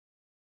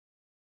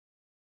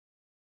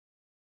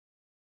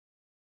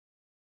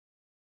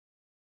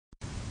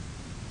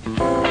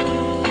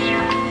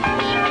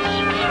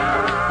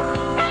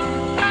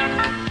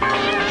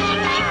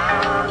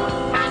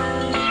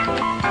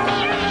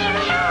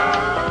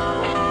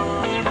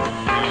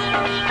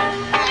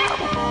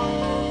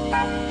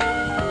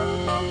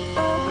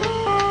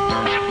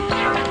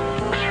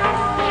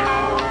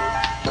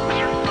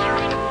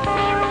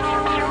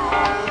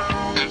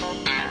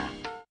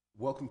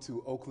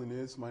Oakland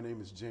is. My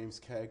name is James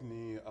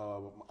Cagney.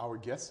 Our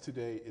guest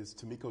today is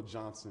Tamiko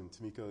Johnson.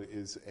 Tamiko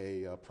is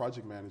a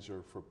project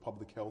manager for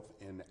public health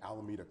in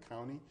Alameda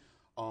County.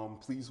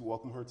 Please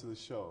welcome her to the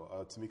show.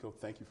 Tamiko,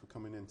 thank you for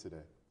coming in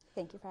today.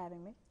 Thank you for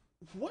having me.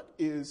 What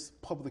is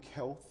public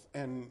health,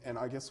 and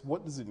I guess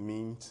what does it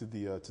mean to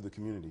the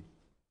community?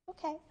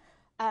 Okay.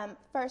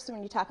 First,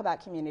 when you talk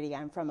about community,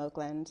 I'm from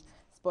Oakland. I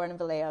was born in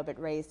Vallejo, but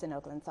raised in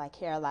Oakland, so I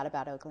care a lot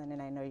about Oakland,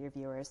 and I know your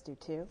viewers do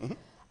too. Mm-hmm.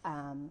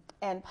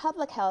 And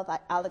public health,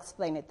 I'll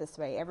explain it this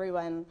way.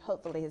 Everyone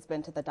hopefully has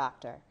been to the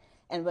doctor.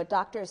 And what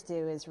doctors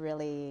do is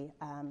really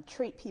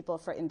treat people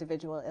for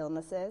individual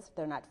illnesses. If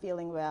they're not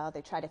feeling well,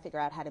 they try to figure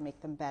out how to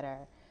make them better.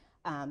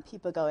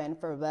 People go in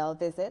for well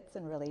visits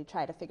and really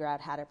try to figure out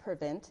how to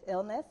prevent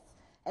illness.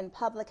 And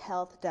public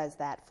health does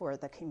that for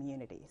the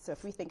community. So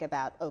if we think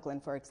about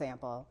Oakland, for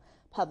example,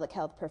 public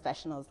health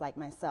professionals like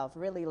myself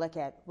really look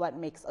at what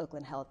makes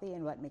Oakland healthy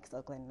and what makes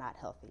Oakland not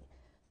healthy.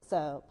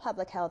 So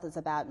public health is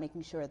about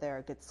making sure there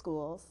are good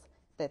schools,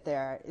 that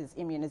there is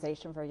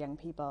immunization for young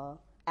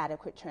people,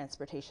 adequate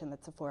transportation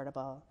that's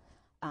affordable,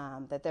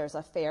 that there's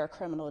a fair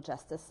criminal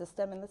justice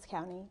system in this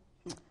county,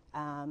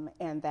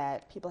 and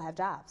that people have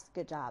jobs,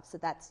 good jobs. So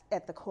that's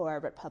at the core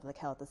of what public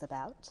health is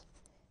about.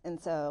 And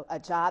so a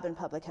job in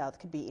public health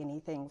could be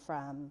anything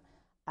from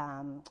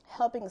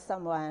helping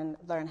someone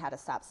learn how to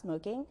stop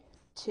smoking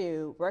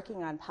to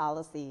working on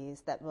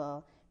policies that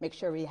will make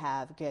sure we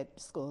have good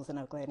schools in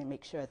Oakland and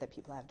make sure that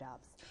people have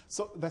jobs.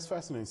 So that's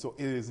fascinating. So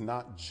it is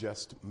not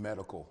just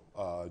medical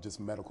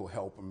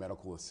help or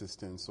medical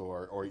assistance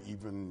or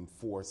even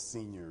for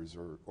seniors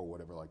or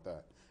whatever like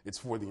that. It's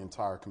for the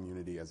entire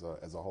community as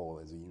a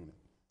whole, as a unit.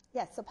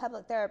 Yes, so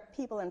there are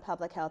people in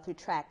public health who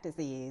track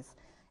disease,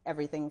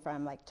 everything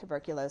from like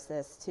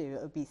tuberculosis to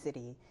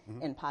obesity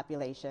in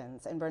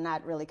populations. And we're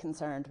not really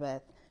concerned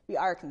with, we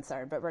are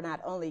concerned, but we're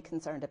not only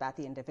concerned about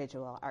the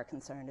individual. Our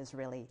concern is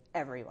really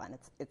everyone.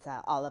 It's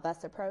a all of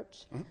us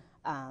approach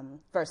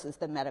versus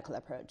the medical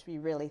approach. We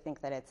really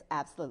think that it's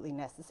absolutely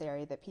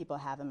necessary that people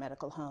have a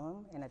medical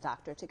home and a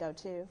doctor to go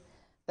to,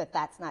 but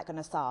that's not going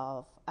to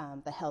solve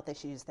the health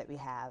issues that we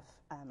have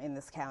in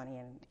this county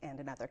and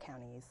in other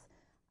counties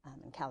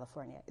in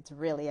California. It's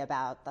really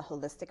about the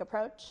holistic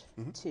approach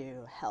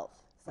to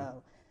health.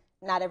 So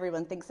not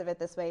everyone thinks of it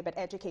this way, but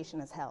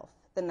education is health.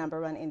 The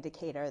number one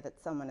indicator that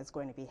someone is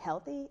going to be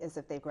healthy is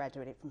if they've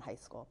graduated from high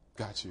school.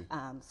 Got you.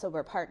 So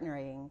we're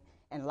partnering,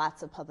 and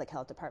lots of public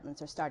health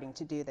departments are starting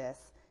to do this,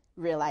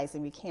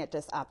 realizing we can't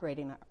just operate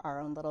in our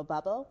own little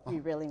bubble. We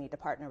really need to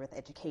partner with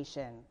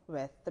education,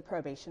 with the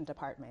probation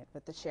department,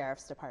 with the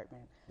sheriff's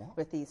department,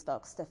 with these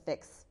folks to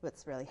fix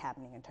what's really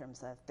happening in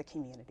terms of the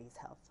community's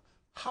health.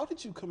 How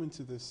did you come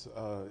into this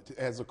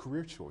as a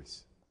career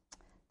choice?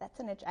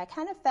 I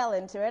kind of fell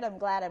into it. I'm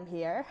glad I'm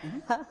here.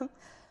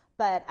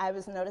 But I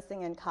was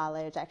noticing in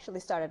college, I actually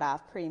started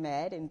off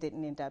pre-med and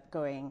didn't end up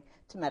going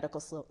to medical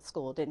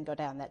school, didn't go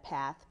down that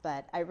path.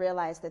 But I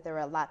realized that there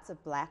were lots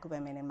of black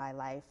women in my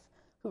life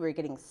who were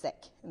getting sick.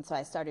 And so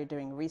I started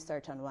doing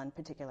research on one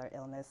particular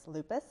illness,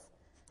 lupus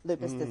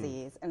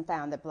disease, and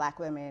found that black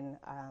women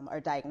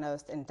are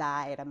diagnosed and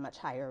die at a much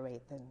higher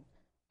rate than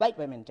white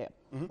women do.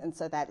 And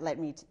so that led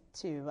me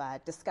to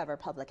discover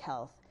public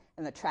health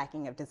and the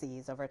tracking of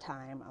disease over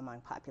time among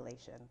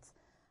populations.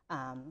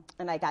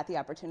 And I got the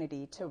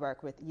opportunity to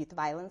work with youth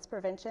violence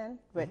prevention,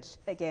 which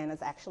again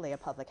is actually a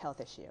public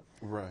health issue.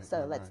 Right.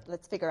 So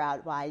let's figure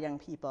out why young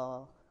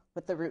people,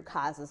 what the root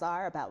causes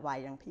are about why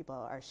young people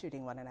are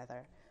shooting one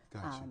another.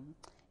 Gotcha.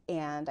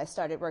 And I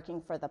started working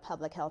for the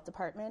public health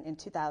department in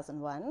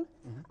 2001.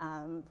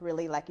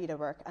 Really lucky to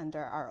work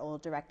under our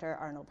old director,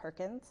 Arnold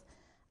Perkins.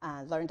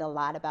 Learned a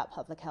lot about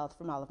public health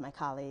from all of my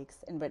colleagues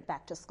and went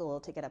back to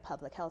school to get a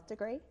public health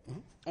degree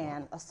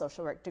and a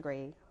social work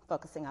degree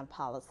focusing on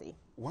policy.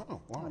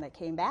 Wow. When I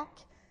came back,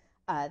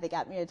 they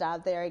got me a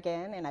job there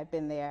again, and I've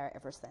been there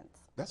ever since.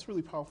 That's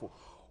really powerful.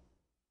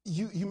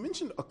 You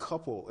mentioned a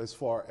couple as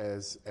far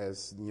as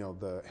you know,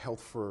 the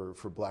health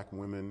for black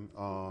women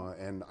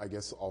and I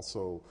guess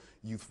also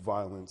youth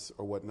violence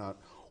or whatnot.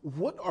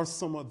 What are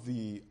some of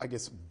the, I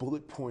guess,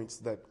 bullet points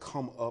that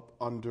come up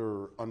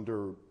under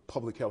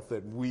public health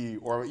that we,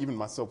 or even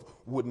myself,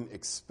 wouldn't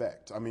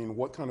expect? I mean,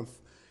 what kind of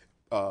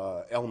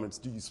elements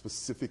do you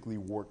specifically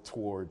work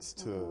towards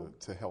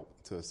to help,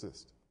 to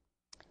assist?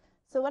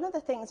 So one of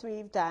the things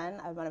we've done,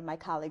 one of my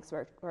colleagues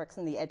works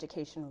in the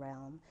education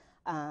realm.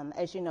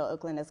 As you know,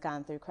 Oakland has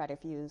gone through quite a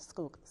few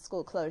school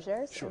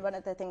closures. Sure. And one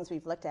of the things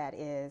we've looked at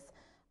is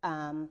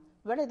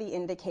what are the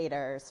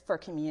indicators for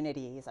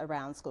communities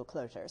around school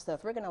closures? So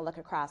if we're going to look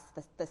across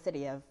the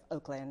city of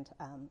Oakland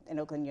and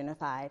Oakland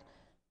Unified,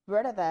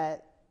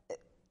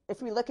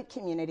 if we look at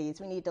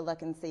communities, we need to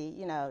look and see,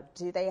 you know,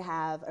 do they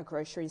have a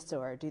grocery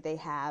store? Do they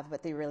have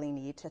what they really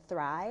need to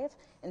thrive?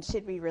 And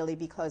should we really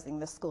be closing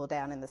the school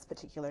down in this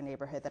particular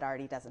neighborhood that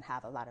already doesn't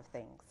have a lot of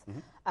things?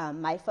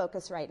 My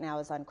focus right now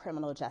is on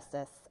criminal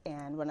justice,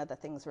 and one of the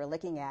things we're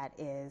looking at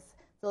is,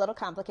 it's a little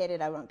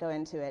complicated, I won't go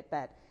into it,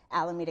 but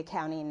Alameda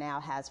County now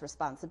has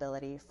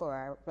responsibility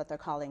for what they're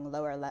calling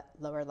lower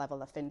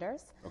level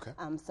offenders. Okay.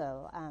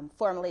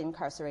 Formerly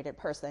incarcerated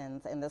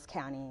persons in this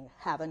county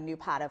have a new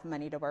pot of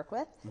money to work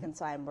with, and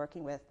so I'm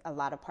working with a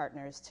lot of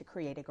partners to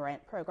create a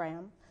grant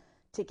program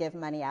to give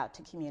money out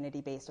to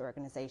community-based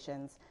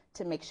organizations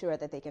to make sure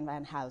that they can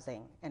find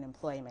housing and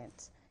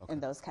employment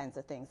and those kinds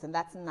of things. And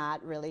that's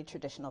not really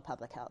traditional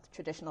public health.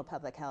 Traditional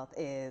public health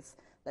is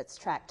let's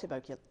track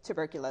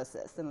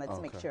tuberculosis and let's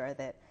make sure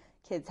that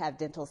kids have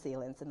dental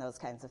sealants and those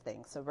kinds of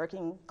things. So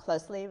working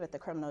closely with the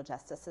criminal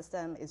justice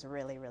system is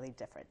really, really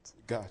different.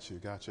 Gotcha.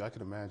 I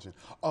can imagine.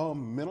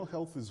 Mental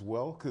health as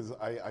well, because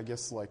I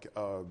guess like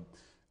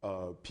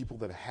people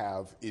that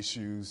have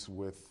issues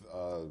with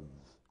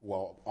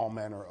all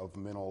manner of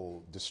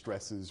mental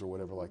distresses or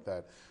whatever like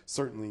that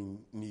certainly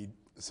need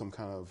some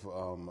kind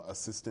of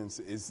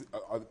assistance.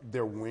 Are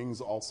there wings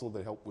also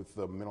that help with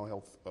the mental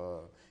health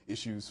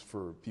issues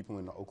for people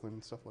in Oakland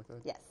and stuff like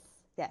that? Yes.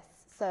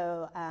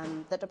 So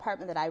the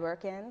department that I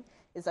work in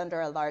is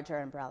under a larger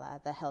umbrella,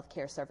 the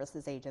Healthcare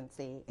Services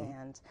Agency,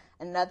 and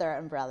another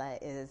umbrella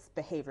is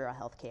behavioral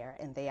health care,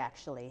 and they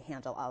actually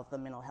handle all of the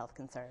mental health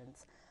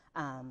concerns.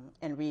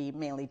 And we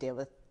mainly deal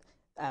with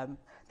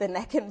the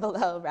neck and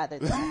below rather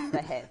than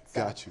the head.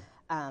 So, Got you.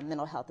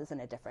 Mental health is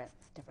in a different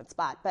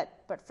spot.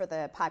 But for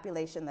the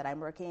population that I'm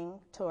working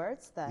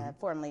towards, the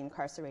formerly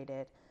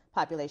incarcerated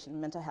population,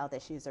 mental health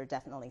issues are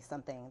definitely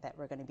something that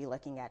we're going to be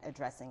looking at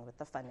addressing with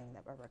the funding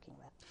that we're working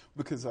with.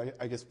 Because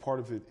I guess part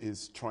of it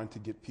is trying to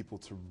get people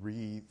to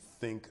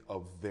rethink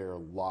of their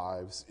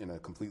lives in a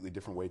completely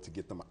different way to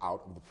get them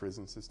out of the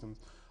prison systems.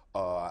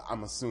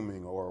 I'm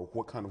assuming, or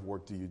what kind of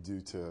work do you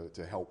do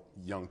to help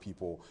young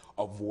people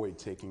avoid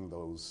taking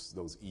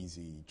those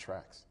easy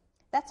tracks?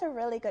 That's a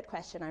really good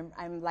question.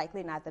 I'm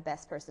likely not the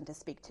best person to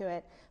speak to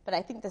it, but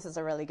I think this is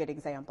a really good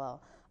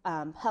example.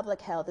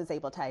 Public health is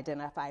able to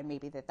identify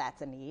maybe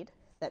that's a need,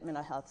 that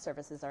mental health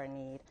services are a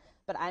need,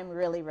 but I'm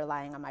really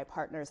relying on my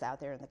partners out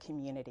there in the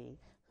community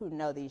who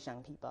know these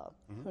young people,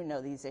 who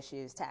know these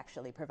issues to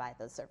actually provide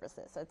those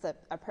services. So it's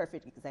a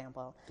perfect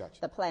example. Gotcha.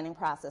 The planning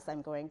process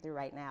I'm going through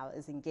right now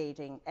is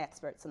engaging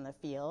experts in the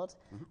field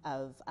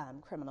of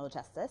criminal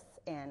justice,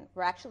 and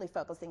we're actually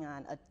focusing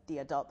on the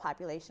adult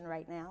population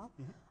right now,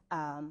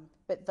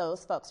 but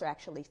those folks are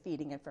actually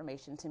feeding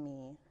information to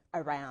me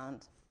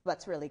around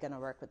what's really going to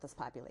work with this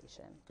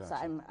population. Gotcha.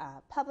 So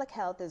public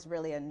health is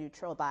really a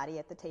neutral body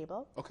at the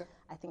table. Okay.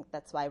 I think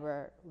that's why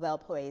we're well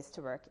poised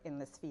to work in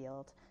this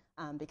field,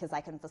 because I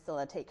can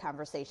facilitate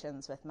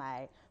conversations with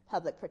my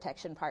public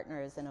protection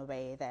partners in a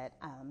way that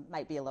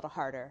might be a little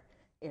harder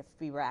if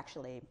we were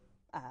actually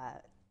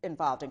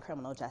involved in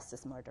criminal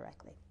justice more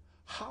directly.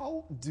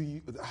 How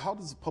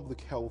does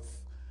public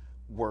health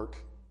work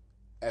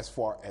as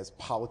far as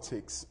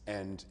politics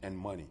and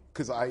money?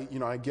 Because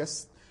I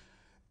guess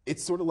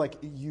it's sort of like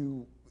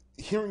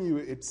hearing you,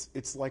 it's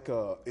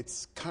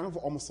kind of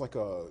almost like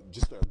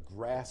just a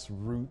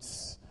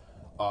grassroots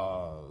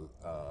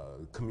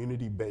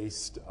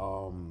community-based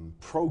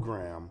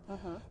program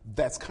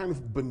that's kind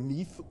of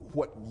beneath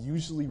what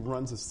usually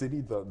runs a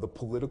city, the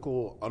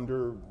political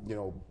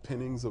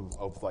underpinnings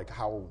of like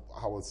how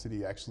a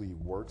city actually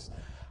works.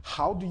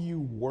 How do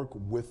you work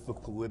with the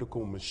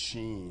political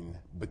machine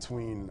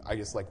between, I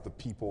guess, like the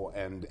people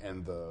and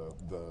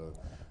the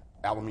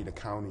Alameda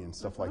County and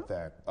stuff like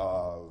that?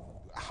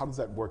 How does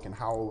that work, and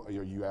how are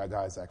you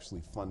guys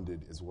actually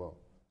funded as well?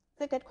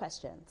 It's a good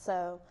question.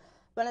 So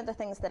one of the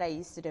things that I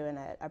used to do in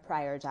a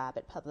prior job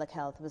at Public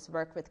Health was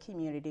work with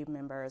community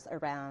members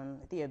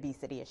around the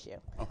obesity issue.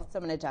 So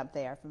I'm going to jump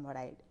there from what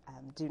I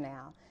do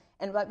now.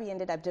 And what we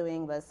ended up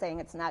doing was saying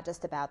it's not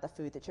just about the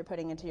food that you're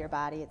putting into your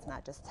body. It's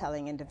not just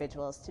telling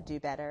individuals to do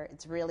better.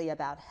 It's really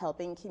about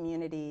helping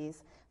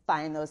communities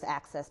find those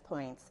access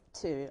points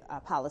to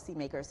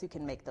policymakers who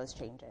can make those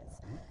changes.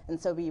 And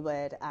so we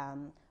would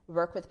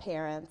work with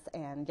parents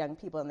and young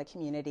people in the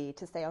community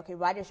to say, okay,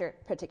 why does your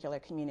particular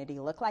community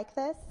look like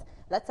this?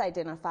 Let's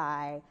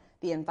identify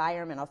the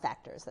environmental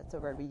factors, that's a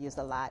word we use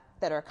a lot,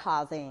 that are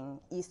causing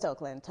East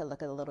Oakland to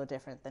look a little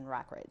different than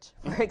Rockridge,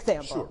 for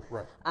example. Sure,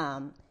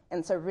 right.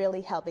 And so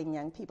really helping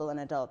young people and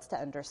adults to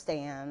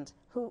understand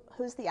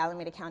who's the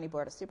Alameda County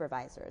Board of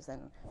Supervisors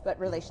and what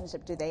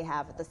relationship do they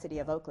have with the city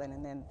of Oakland,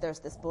 and then there's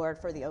this board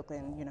for the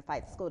Oakland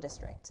Unified School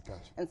District.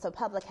 Gotcha. And so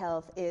public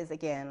health is,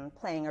 again,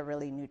 playing a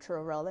really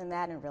neutral role in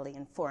that and really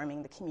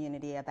informing the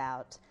community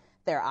about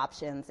their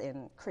options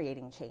in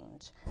creating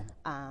change.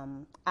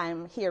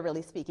 I'm here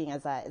really speaking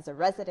as a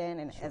resident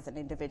and as an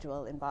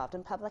individual involved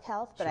in public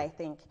health, but I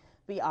think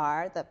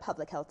the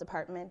public health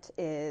department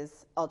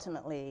is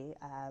ultimately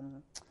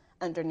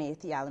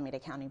underneath the Alameda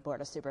County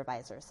Board of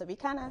Supervisors. So we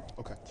kind of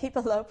keep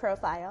a low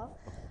profile.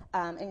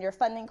 And your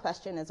funding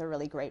question is a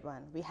really great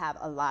one. We have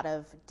a lot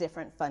of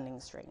different funding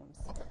streams.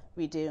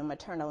 We do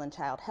maternal and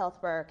child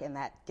health work, and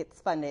that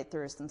gets funded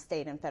through some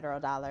state and federal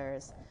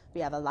dollars.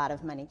 We have a lot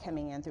of money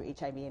coming in through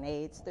HIV and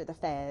AIDS, through the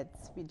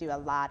feds. We do a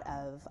lot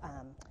of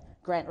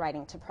grant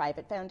writing to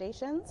private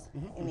foundations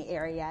in the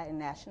area and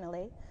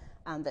nationally.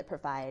 that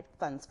provide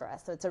funds for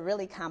us. So it's a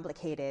really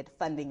complicated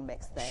funding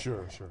mix that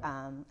Sure.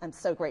 I'm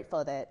so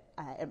grateful that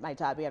at my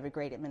job we have a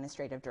great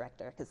administrative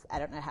director, because I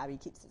don't know how he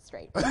keeps it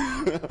straight.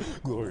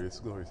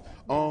 Glorious.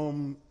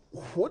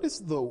 What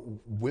is the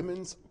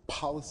Women's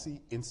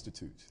Policy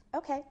Institute?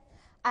 Okay.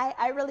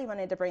 I really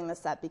wanted to bring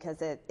this up because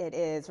it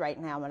is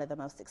right now one of the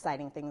most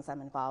exciting things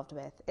I'm involved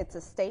with. It's a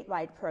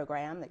statewide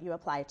program that you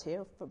apply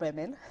to for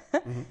women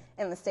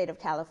in the state of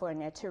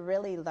California to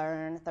really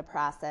learn the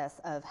process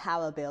of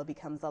how a bill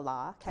becomes a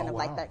law, kind of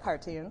like that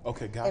cartoon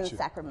in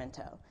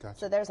Sacramento.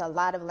 So there's a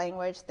lot of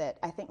language that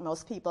I think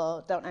most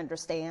people don't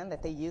understand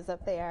that they use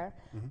up there.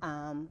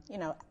 You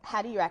know,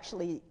 how do you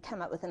actually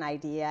come up with an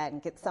idea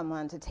and get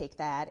someone to take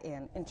that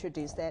and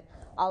introduce it?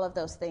 All of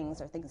those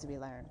things are things we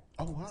learn.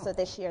 So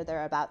this year there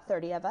are about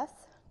 30 of us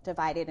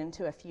divided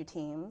into a few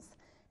teams,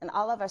 and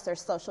all of us are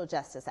social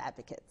justice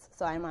advocates.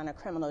 So I'm on a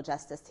criminal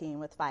justice team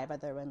with 5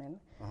 other women.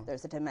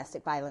 There's a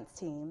domestic violence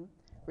team,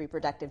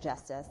 reproductive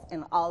justice,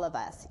 and all of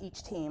us,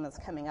 each team is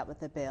coming up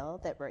with a bill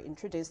that we're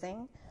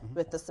introducing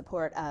with the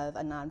support of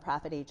a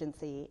nonprofit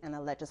agency and a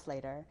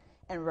legislator,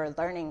 and we're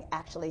learning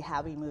actually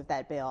how we move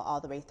that bill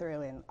all the way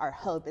through, and our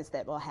hope is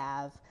that we'll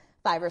have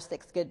 5 or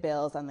 6 good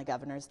bills on the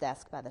governor's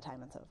desk by the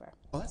time it's over.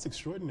 Oh, that's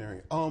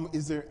extraordinary.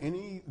 Is there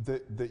any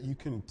that you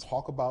can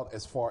talk about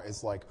as far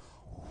as like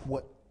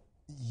what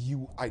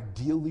you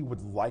ideally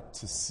would like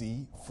to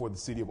see for the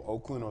city of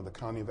Oakland or the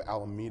county of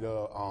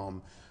Alameda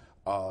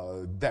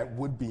that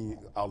would be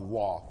a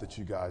law that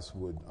you guys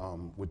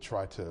would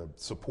try to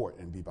support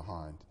and be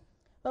behind?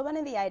 Well, one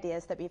of the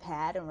ideas that we've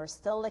had, and we're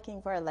still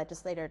looking for a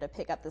legislator to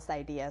pick up this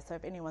idea, so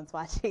if anyone's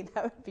watching,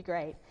 that would be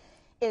great,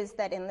 is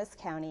that in this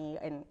county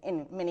and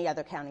in many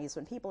other counties,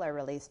 when people are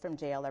released from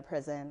jail or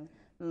prison,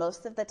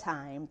 most of the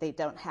time they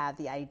don't have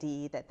the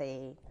ID that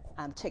they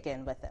took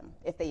in with them,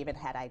 if they even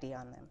had ID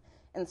on them.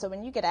 And so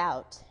when you get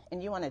out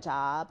and you want a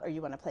job or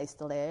you want a place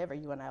to live or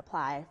you want to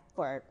apply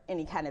for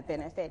any kind of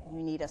benefit,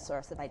 you need a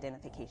source of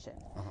identification.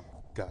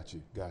 Got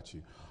you.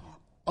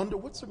 Under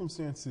what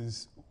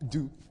circumstances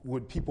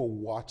would people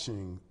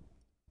watching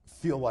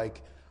feel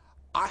like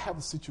I have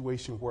a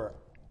situation where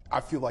I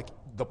feel like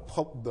the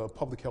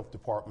public health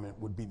department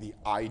would be the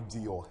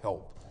ideal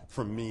help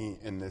for me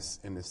in this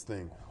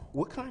thing?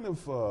 What kind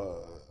of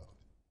what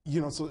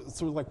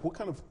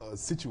kind of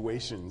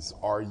situations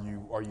are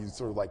you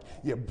sort of like,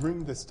 yeah,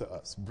 bring this to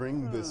us,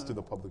 bring this to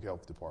the public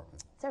health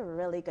department? It's a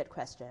really good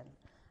question.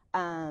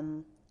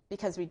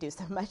 Because we do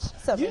so many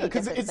different things. Yeah,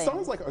 because it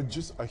sounds like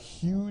just a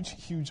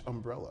huge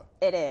umbrella.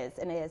 It is,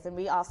 and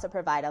we also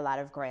provide a lot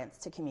of grants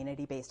to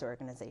community-based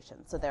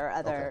organizations. So there are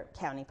other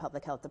county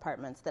public health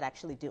departments that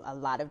actually do a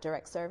lot of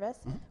direct service.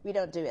 We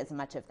don't do as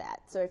much of that.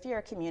 So if you're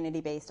a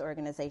community-based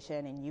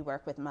organization and you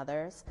work with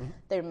mothers,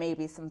 there may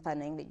be some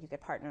funding that you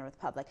could partner with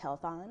public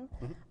health on.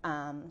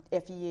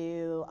 If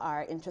you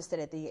are interested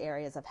in the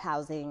areas of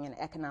housing and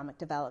economic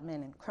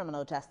development and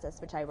criminal justice,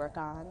 which I work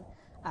on,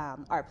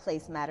 our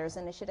Place Matters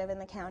initiative in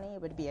the county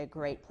would be a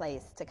great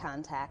place to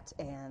contact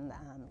and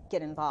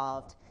get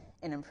involved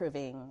in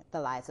improving the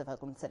lives of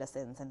Oakland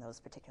citizens in those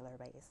particular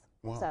ways.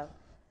 Wow. So,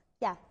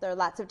 yeah, there are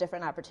lots of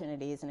different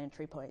opportunities and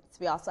entry points.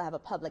 We also have a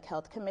public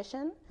health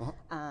commission,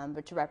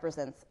 which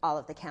represents all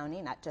of the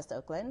county, not just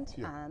Oakland.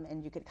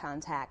 And you could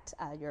contact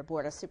your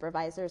board of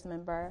supervisors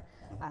member,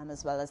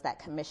 as well as that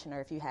commissioner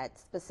if you had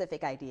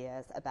specific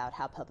ideas about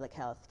how public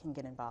health can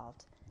get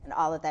involved. And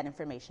all of that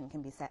information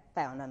can be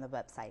found on the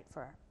website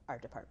for our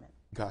department.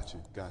 Got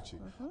you.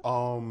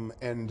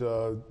 And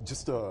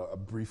just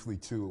briefly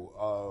too,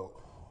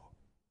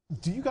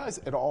 do you guys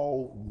at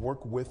all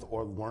work with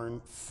or learn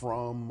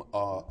from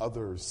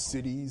other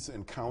cities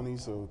and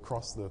counties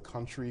across the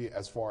country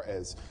as far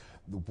as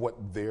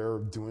what they're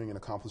doing and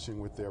accomplishing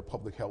with their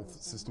public health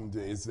system?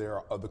 Is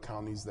there other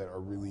counties that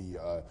are really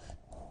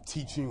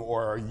teaching,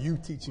 or are you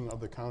teaching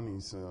other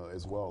counties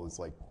as well? It's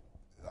like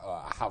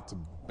how to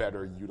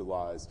better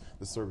utilize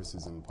the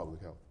services in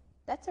public health?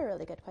 That's a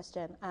really good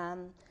question.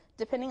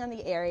 Depending on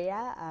the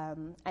area,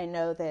 I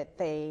know that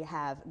they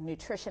have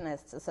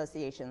nutritionists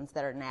associations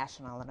that are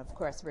national, and of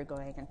course we're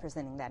going and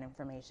presenting that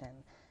information.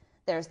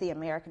 There's the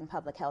American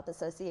Public Health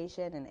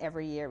Association, and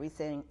every year we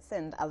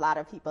send a lot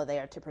of people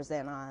there to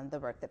present on the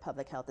work that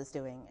public health is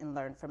doing and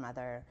learn from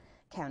other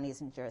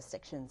counties and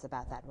jurisdictions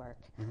about that work.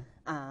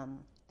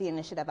 The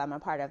initiative I'm a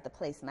part of, the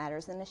Place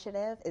Matters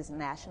initiative, is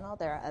national.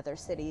 There are other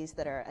cities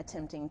that are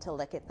attempting to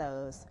look at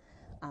those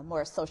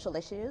more social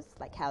issues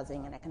like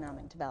housing and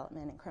economic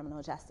development and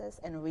criminal justice,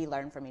 and we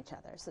learn from each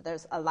other. So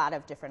there's a lot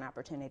of different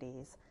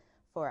opportunities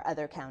for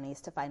other counties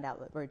to find out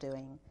what we're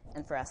doing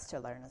and for us to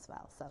learn as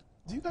well. So,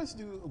 do you guys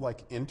do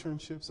like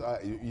internships?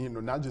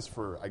 Not just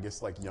for, I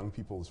guess, like young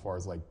people as far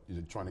as like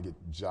trying to get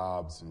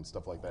jobs and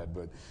stuff like that,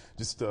 but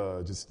just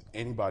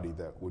anybody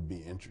that would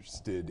be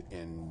interested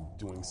in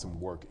doing some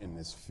work in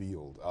this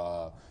field.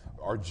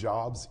 Are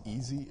jobs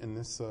easy in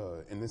this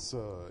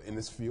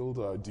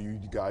field? Do you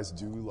guys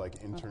do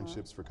like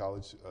internships for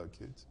college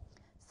kids?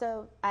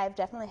 So I've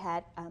definitely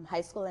had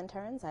high school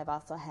interns. I've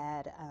also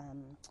had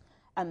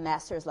a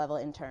master's level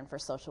intern for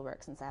social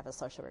work. Since I have a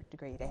social work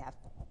degree, they have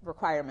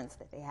requirements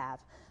that they have.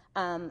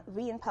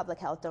 We in public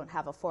health don't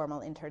have a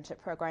formal internship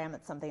program.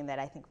 It's something that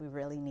I think we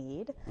really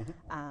need.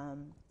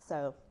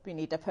 So we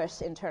need to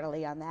push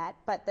internally on that.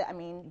 But I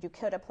mean, you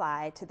could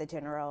apply to the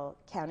general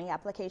county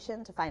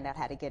application to find out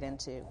how to get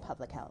into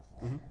public health.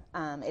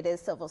 It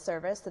is civil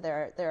service, so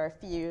there are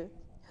a few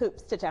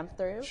hoops to jump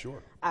through.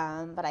 Sure.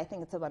 But I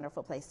think it's a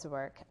wonderful place to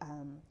work.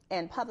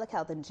 And public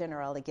health in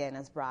general, again,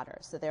 is broader.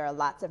 So there are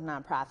lots of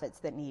nonprofits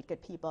that need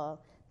good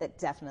people that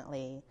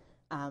definitely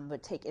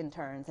would take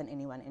interns and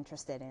anyone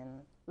interested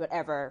in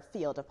whatever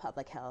field of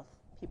public health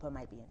people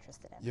might be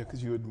interested in. Yeah,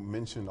 because you had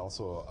mentioned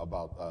also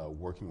about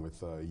working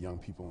with young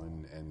people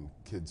and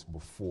kids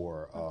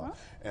before.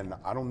 And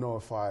I don't know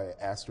if I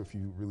asked or if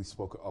you really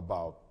spoke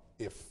about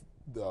if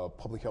the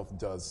public health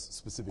does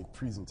specific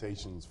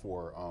presentations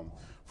for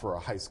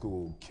high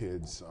school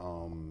kids.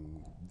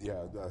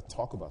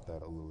 Talk about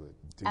that a little bit.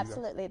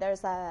 Absolutely.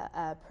 There's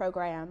a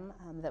program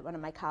that one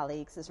of my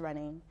colleagues is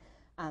running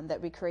that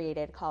we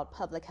created called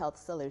Public Health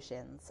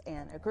Solutions.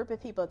 And a group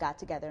of people got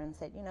together and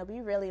said, you know,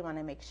 we really want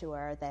to make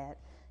sure that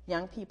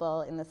young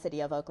people in the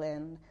city of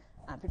Oakland,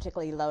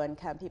 particularly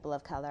low-income people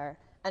of color,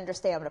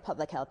 understand what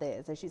public health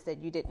is. As you said,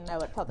 you didn't know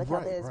what public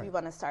health is. We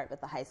want to start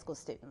with the high school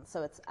students.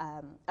 So it's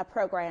a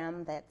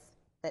program that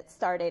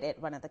started at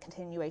one of the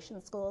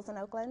continuation schools in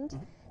Oakland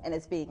and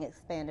is being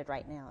expanded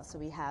right now. So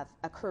we have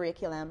a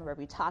curriculum where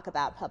we talk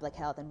about public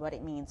health and what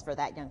it means for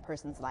that young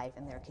person's life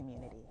in their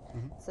community.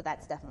 So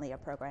that's definitely a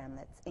program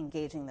that's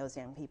engaging those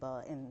young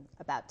people, and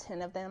about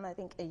 10 of them, I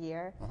think, a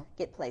year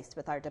get placed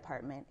with our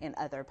department and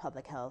other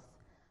public health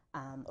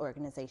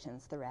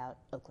organizations throughout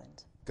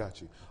Oakland. Got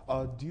you.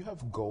 Do you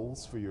have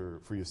goals for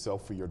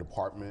yourself, for your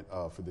department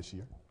for this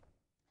year?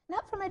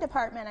 Not for my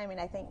department. I mean,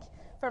 I think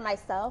for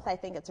myself, I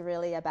think it's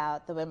really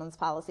about the Women's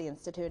Policy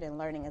Institute and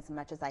learning as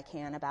much as I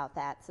can about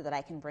that so that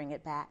I can bring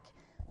it back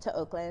to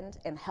Oakland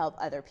and help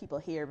other people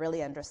here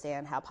really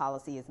understand how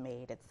policy is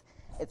made.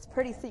 It's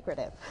pretty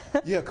secretive.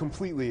 Yeah,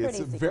 completely. It's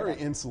very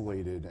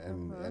insulated,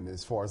 and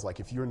as far as like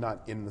if you're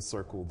not in the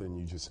circle, then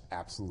you just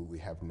absolutely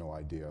have no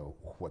idea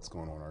what's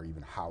going on or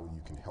even how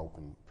you can help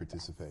and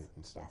participate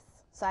and stuff.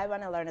 Yes. So I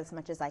want to learn as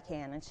much as I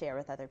can and share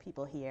with other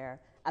people here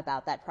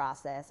about that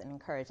process and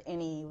encourage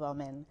any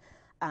woman.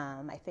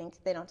 I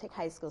think they don't take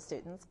high school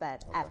students,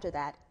 but after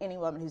that, any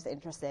woman who's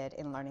interested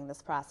in learning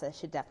this process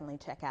should definitely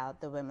check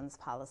out the Women's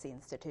Policy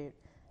Institute.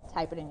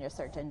 Type it in your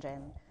search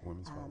engine,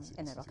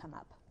 and it'll come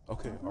up.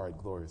 Okay, all right,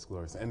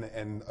 glorious.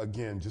 And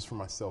again, just for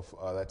myself,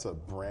 that's a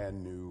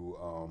brand new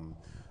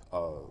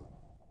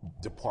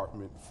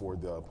department for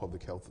the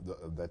public health.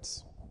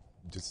 That's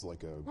just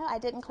like a... No, I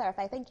didn't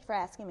clarify. Thank you for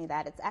asking me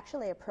that. It's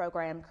actually a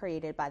program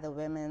created by the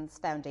Women's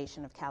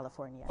Foundation of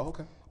California. Oh,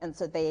 okay. And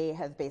so they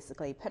have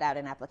basically put out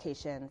an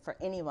application for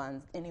any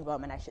woman,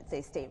 I should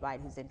say,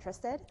 statewide who's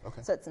interested.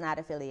 Okay. So it's not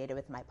affiliated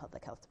with my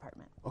public health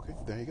department. Okay,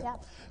 there you go. Yeah.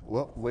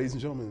 Well, ladies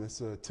and gentlemen, that's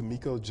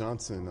Tamiko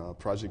Johnson,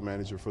 project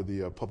manager for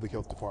the Public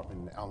Health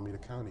Department in Alameda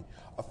County.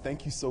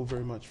 Thank you so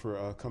very much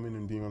for coming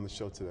and being on the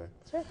show today.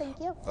 Sure, thank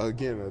you.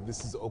 Again,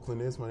 this is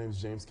Oakland Is. My name is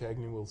James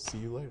Cagney. We'll see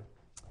you later.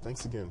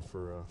 Thanks again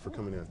for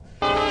coming in.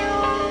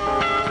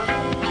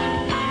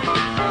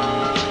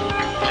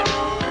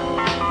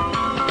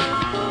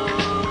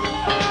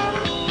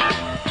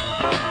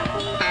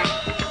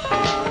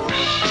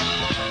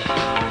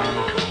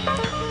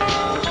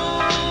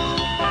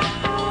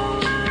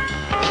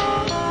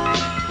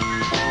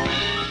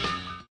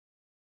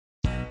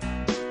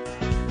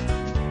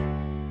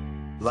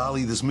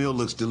 Lolly, this meal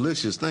looks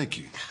delicious. Thank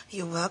you.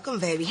 You're welcome,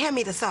 baby. Hand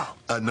me the salt.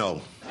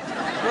 No.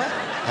 What?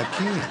 I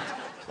can't.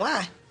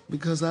 Why?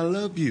 Because I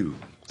love you.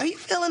 Are you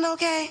feeling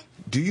okay?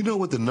 Do you know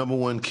what the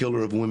 #1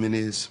 killer of women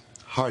is?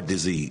 Heart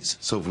disease.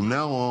 So from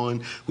now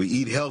on, we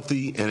eat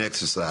healthy and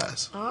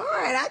exercise. All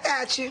right, I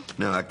got you.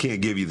 Now, I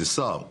can't give you the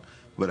salt,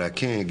 but I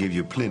can give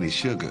you plenty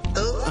sugar.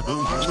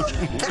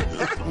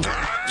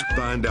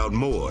 Find out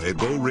more at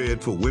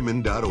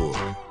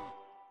GoRedForWomen.org.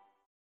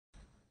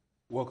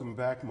 Welcome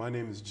back. My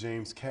name is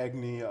James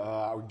Cagney.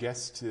 Our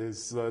guest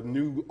is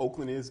new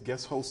Oakland Is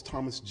guest host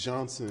Thomas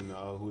Johnson,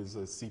 who is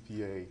a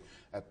C.P.A.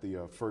 at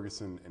the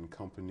Ferguson and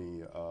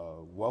Company.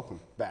 Welcome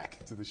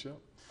back to the show.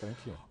 Thank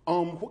you.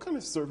 What kind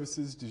of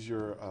services does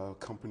your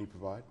company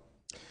provide?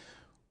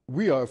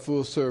 We are a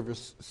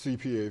full-service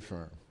C.P.A.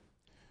 firm.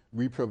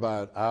 We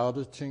provide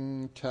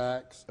auditing,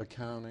 tax,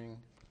 accounting,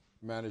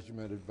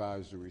 management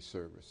advisory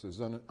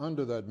services. And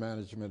under that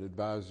management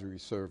advisory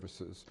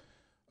services,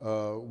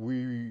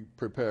 we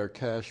prepare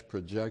cash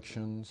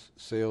projections,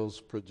 sales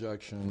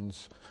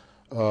projections,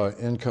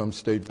 income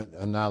statement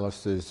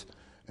analysis,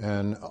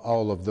 and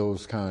all of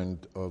those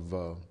kind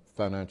of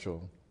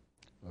financial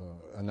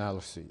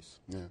analyses.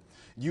 Yeah,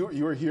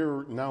 you're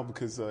here now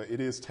because it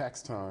is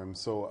tax time.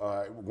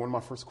 So one of my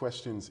first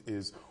questions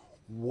is,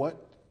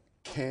 what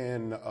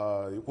can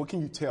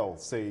you tell,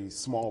 say,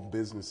 small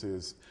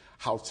businesses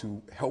how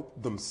to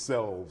help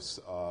themselves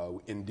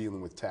in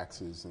dealing with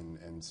taxes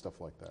and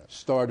stuff like that?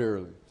 Start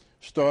early.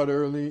 Start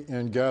early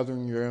in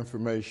gathering your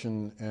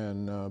information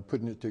and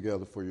putting it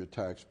together for your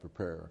tax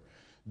preparer.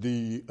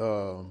 The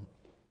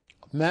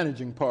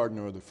managing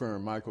partner of the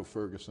firm, Michael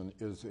Ferguson,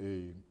 is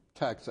a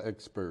tax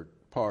expert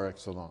par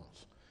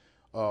excellence.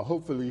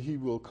 Hopefully he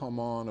will come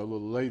on a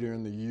little later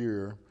in the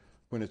year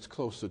when it's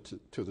closer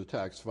to the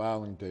tax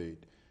filing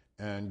date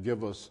and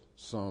give us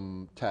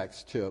some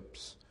tax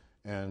tips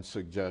and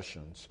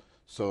suggestions.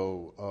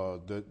 So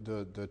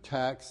the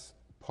tax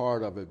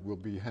part of it will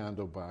be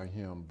handled by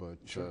him, but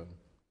sure.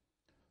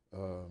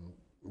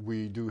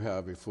 We do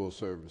have a full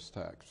service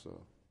tax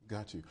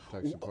Got you.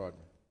 tax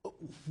department.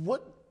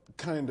 What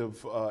kind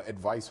of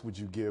advice would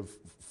you give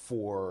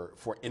for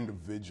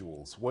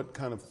individuals? What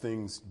kind of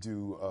things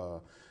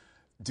do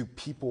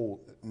people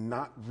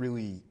not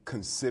really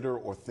consider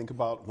or think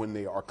about when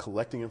they are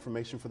collecting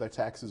information for their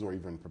taxes or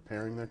even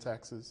preparing their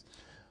taxes?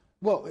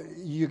 Well,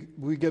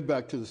 we get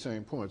back to the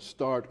same point.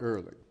 Start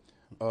early.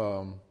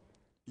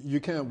 You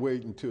can't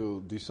wait until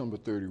December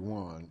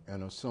 31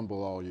 and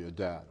assemble all your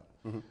data.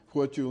 Mm-hmm.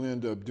 What you'll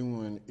end up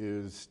doing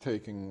is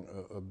taking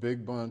a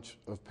big bunch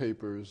of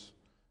papers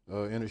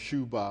in a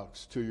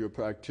shoebox to your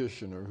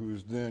practitioner,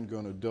 who's then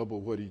going to double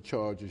what he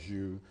charges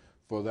you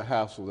for the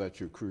hassle that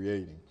you're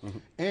creating. Mm-hmm.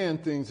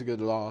 And things get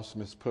lost,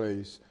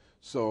 misplaced.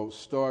 So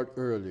start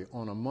early.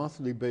 On a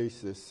monthly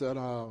basis, set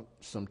out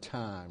some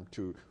time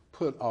to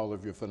put all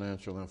of your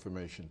financial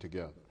information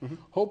together. Mm-hmm.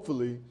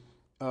 Hopefully,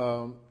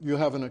 you'll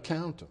have an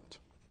accountant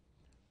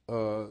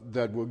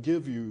that will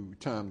give you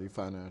timely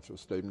financial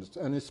statements,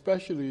 and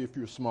especially if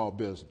you're a small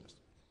business.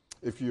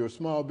 If you're a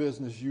small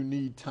business, you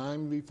need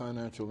timely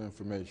financial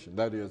information.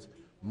 That is,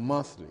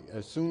 monthly.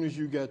 As soon as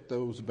you get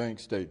those bank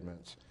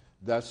statements,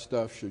 that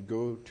stuff should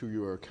go to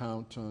your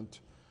accountant,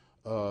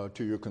 to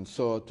your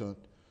consultant,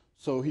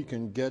 so he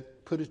can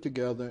put it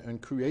together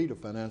and create a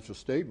financial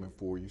statement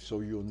for you, so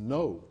you'll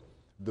know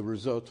the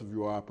results of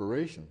your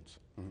operations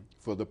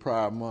for the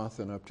prior month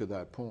and up to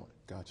that point.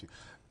 Got you.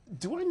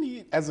 Do I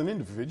need, as an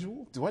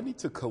individual, do I need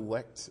to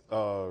collect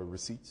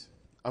receipts?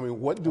 I mean,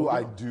 what do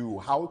I do?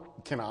 How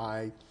can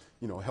I,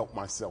 help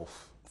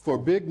myself? For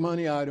big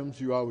money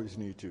items, you always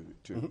need to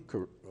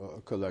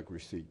collect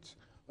receipts.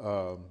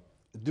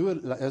 Do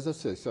it, as I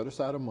said, set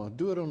aside a month.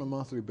 Do it on a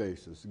monthly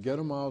basis. Get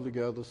them all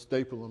together,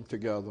 staple them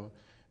together,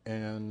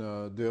 and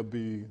they'll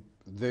be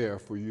there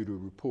for you to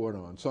report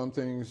on. Some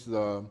things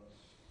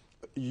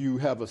you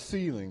have a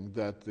ceiling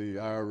that the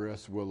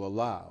IRS will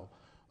allow.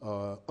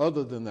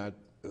 Other than that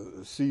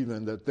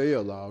ceiling that they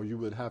allow, you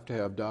would have to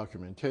have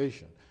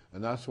documentation.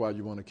 And that's why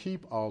you want to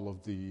keep all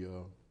of the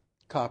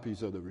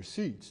copies of the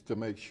receipts to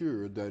make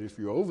sure that if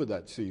you're over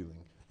that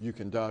ceiling, you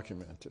can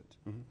document it.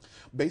 Mm-hmm.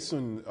 Based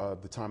on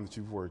the time that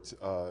you've worked,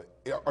 are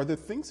there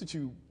things that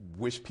you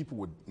wish people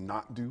would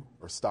not do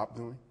or stop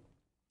doing?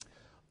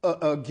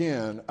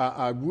 Again,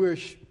 I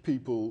wish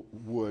people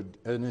would,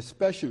 and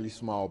especially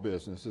small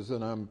businesses,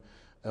 and I'm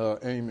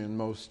aiming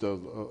most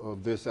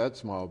of this at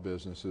small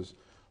businesses,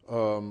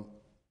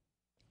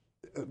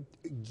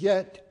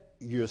 get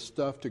your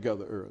stuff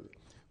together early.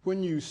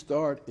 When you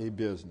start a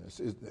business,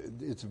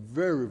 it's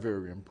very,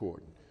 very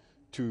important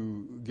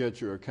to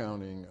get your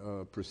accounting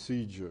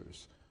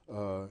procedures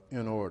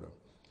in order.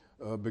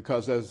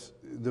 Because as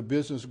the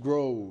business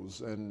grows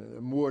and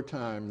more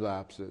time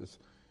lapses,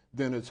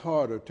 then it's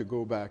harder to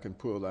go back and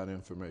pull that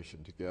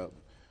information together.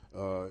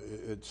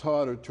 It's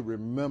harder to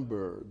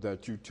remember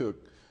that you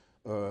took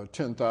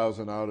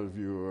 $10,000 out of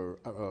your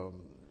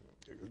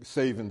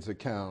savings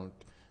account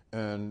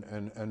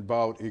and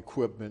bought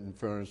equipment and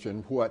furniture,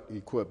 and what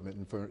equipment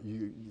and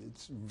furniture.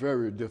 It's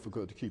very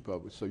difficult to keep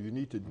up with. So you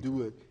need to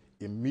do it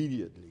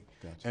immediately.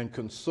 Gotcha. And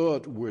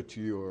consult with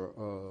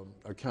your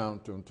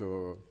accountant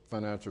or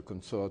financial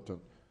consultant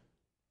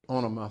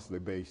on a monthly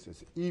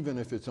basis, even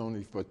if it's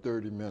only for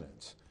 30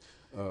 minutes.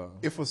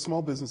 If a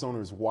small business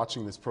owner is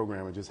watching this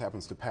program and just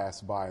happens to pass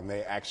by and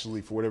they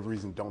actually, for whatever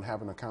reason, don't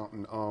have an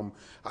accountant,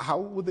 how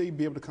would they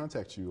be able to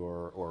contact you,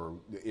 or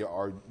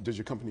does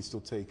your company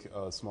still take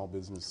small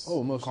business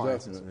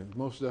clients? Definitely.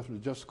 Most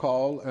definitely. Just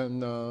call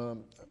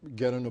and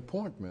get an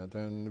appointment,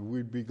 and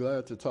we'd be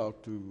glad to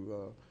talk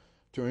to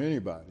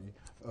anybody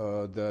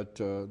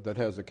that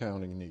has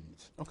accounting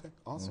needs. Okay,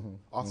 awesome,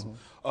 awesome.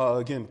 Mm-hmm.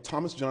 Again,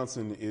 Thomas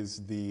Johnson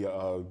is the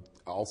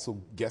also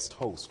guest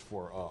host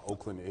for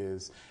Oakland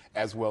Is,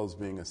 as well as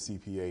being a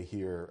CPA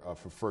here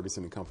for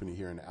Ferguson and Company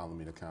here in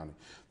Alameda County.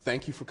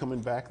 Thank you for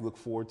coming back. Look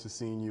forward to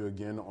seeing you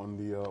again on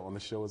the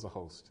show as a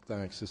host.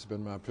 Thanks. It's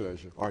been my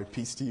pleasure. All right,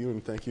 peace to you,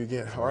 and thank you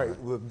again. All right,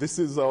 well, this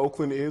is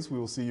Oakland Is. We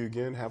will see you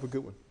again. Have a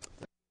good one.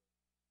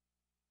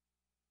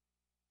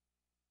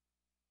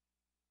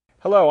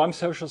 Hello, I'm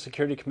Social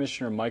Security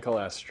Commissioner Michael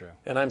Astro.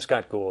 And I'm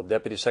Scott Gould,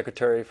 Deputy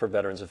Secretary for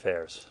Veterans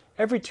Affairs.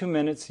 Every 2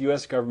 minutes, the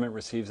U.S. government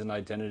receives an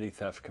identity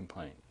theft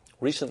complaint.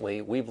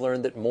 Recently, we've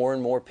learned that more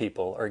and more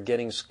people are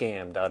getting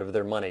scammed out of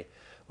their money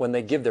when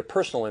they give their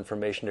personal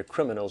information to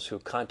criminals who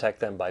contact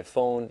them by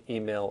phone,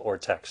 email, or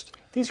text.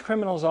 These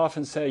criminals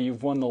often say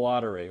you've won the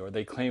lottery, or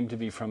they claim to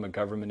be from a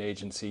government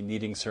agency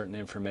needing certain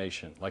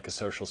information, like a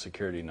Social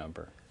Security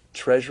number.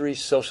 Treasury,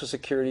 Social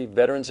Security,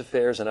 Veterans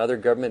Affairs, and other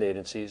government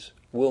agencies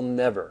will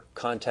never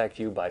contact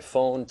you by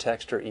phone,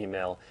 text, or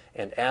email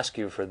and ask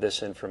you for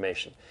this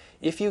information.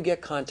 If you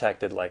get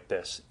contacted like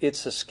this,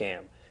 it's a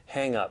scam.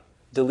 Hang up,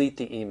 delete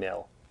the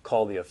email,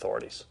 call the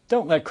authorities.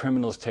 Don't let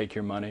criminals take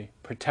your money.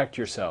 Protect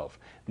yourself.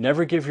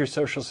 Never give your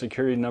Social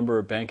Security number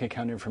or bank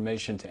account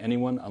information to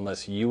anyone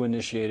unless you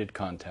initiated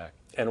contact.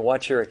 And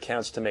watch your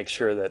accounts to make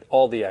sure that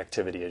all the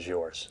activity is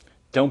yours.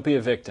 Don't be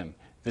a victim.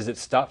 Visit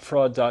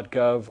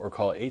stopfraud.gov or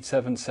call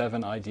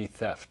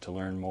 877-ID-THEFT to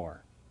learn more.